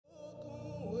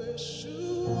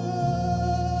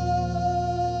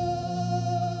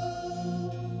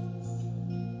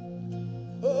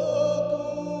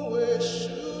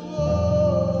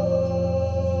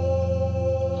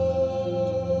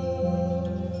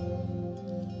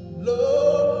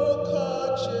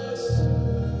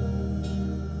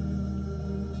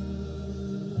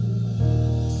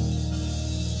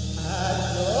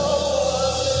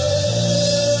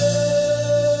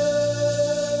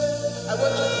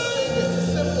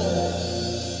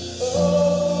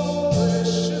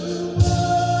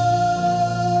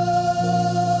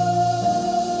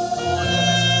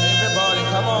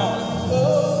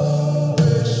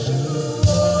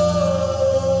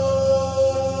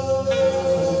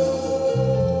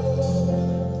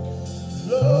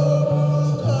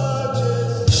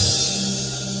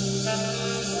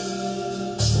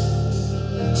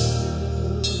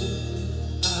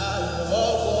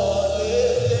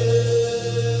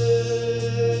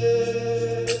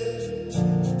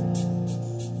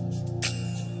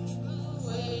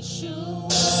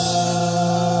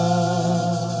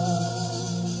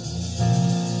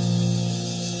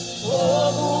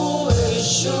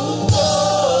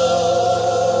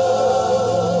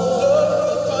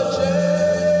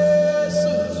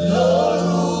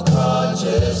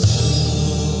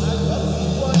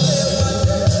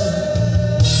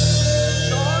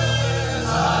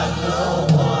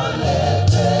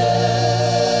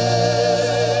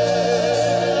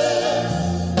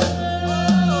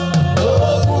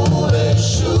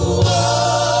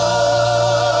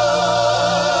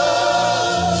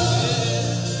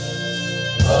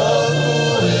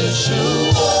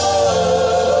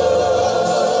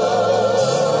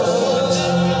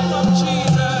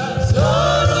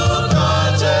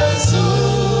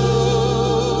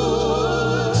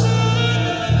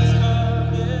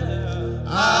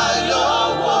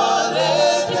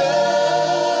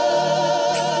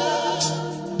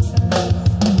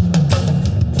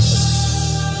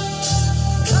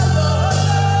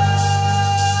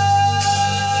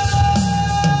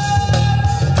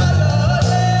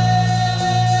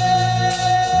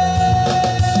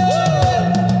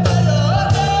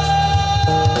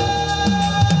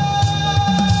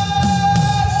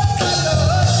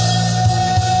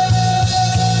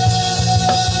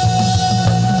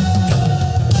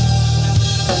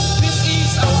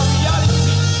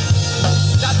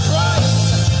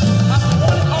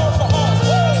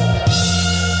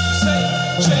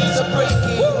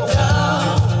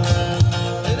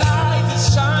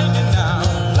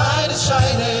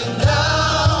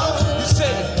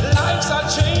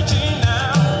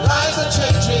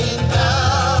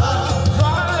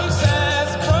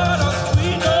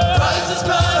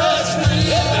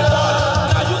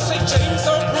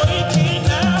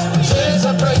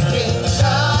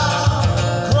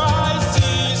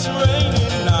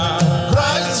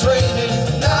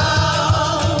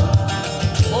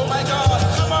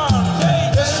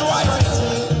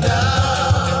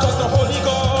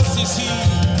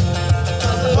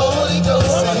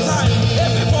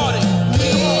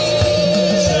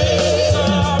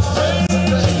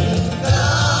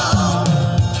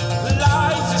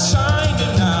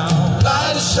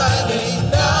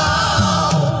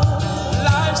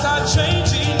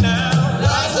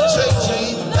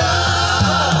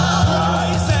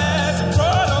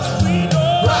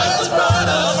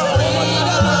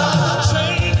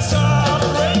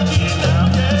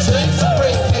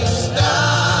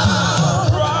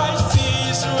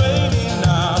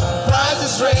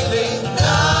raining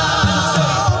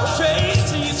now.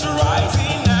 Faith is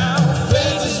rising now.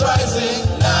 Faith is rising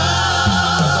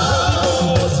now. The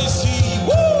Holy Ghost is here.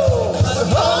 Woo! The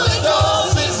Holy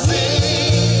Ghost is here.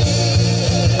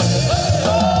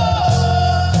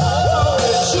 Oh,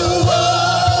 Yeshua.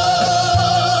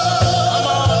 Come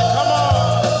on, come on.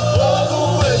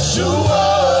 Oh, Yeshua.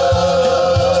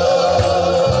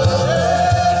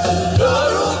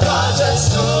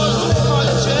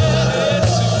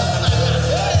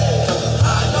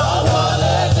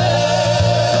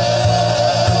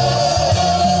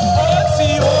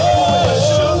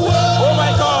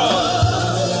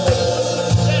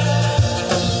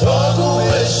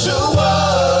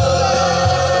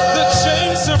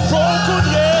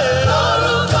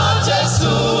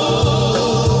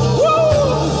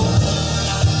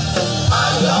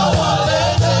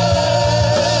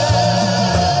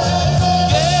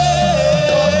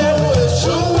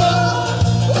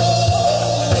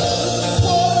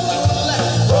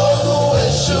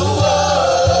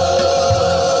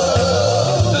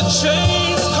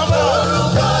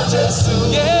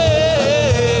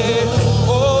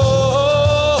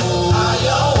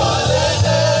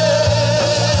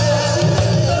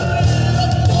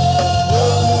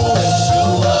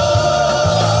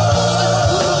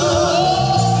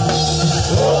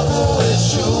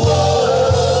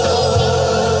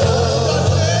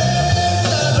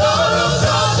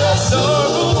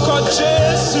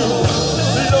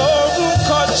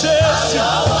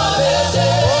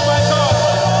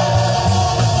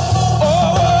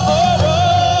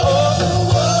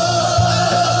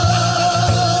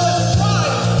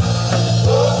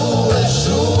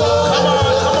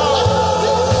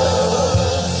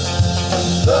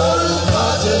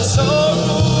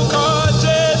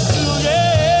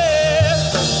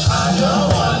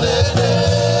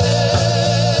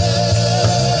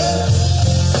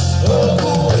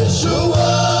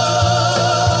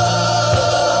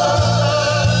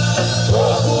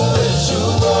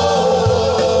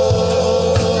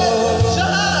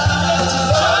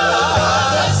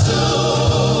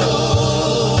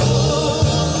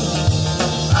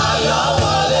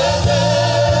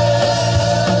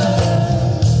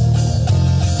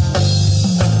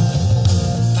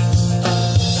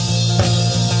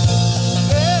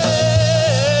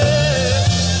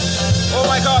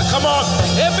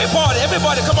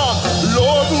 Everybody, come on.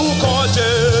 Lord, God,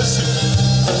 Jesus.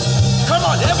 Come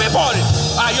on, everybody.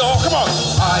 Ayo, come on.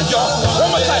 Ayo.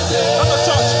 One more time. On the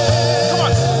church. Come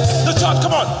on. The church,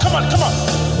 come on. Come on, come on.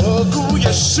 Ogun,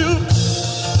 Yeshua.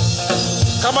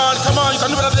 Come on, come on. You can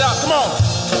do better than that. Come on.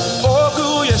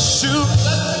 Ogun, Yeshua.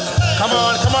 Come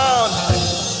on, come on.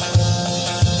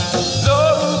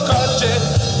 Lord, God,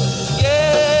 Jesus.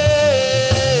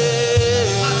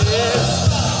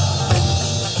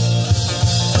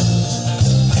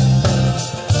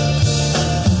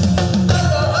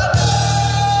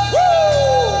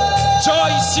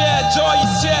 Joy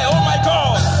is here, oh my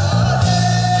God.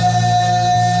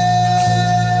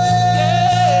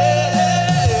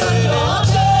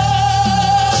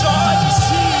 Joy is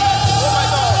here, oh my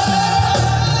God.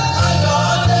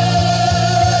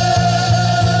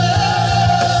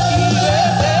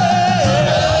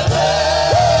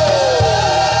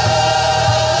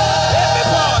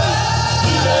 Everybody,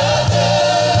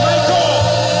 my God,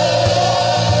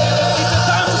 it's a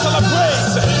time to celebrate.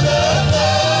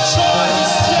 Joy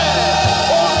is here.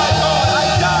 Oh my God, I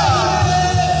die.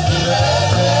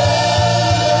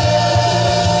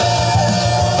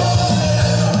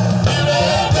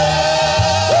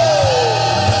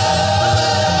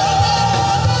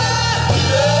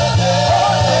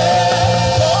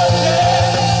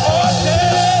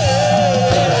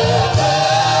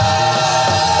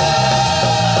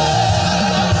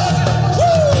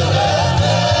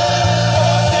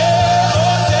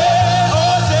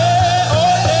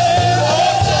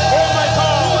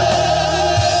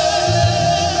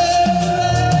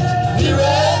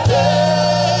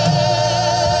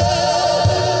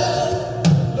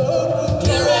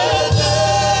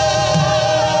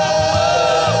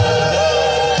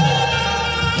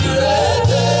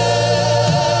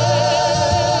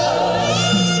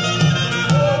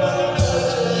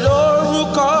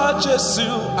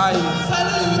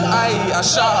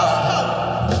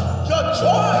 Your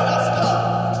joy has come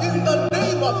in the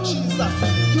name of Jesus.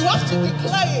 You have to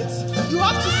declare it. You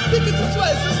have to speak it into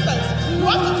existence. You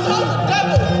have to tell the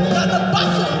devil that the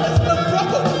battle has been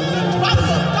broken. The battle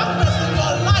of darkness in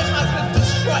your life has been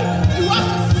destroyed. You have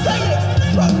to say it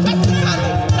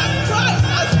prophetically that Christ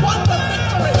has won the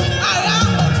victory. I am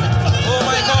the victor. Oh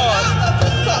my God. I am the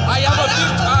victor. I am a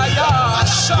victor. I am a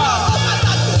shot. Over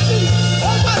that disease.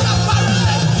 Over that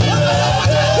barrenness. Over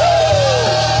that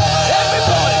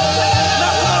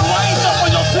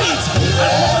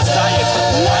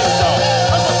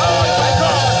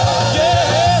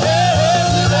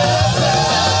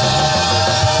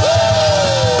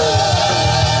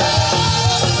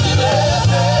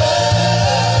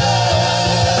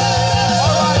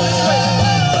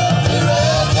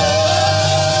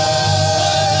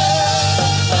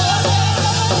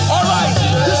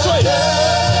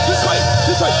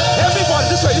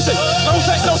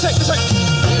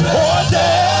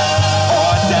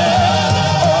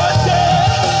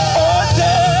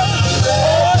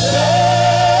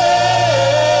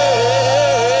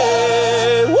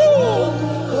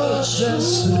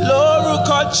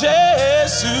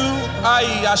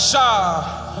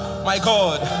Ayasha, my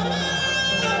God.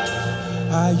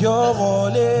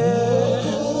 Ayowole.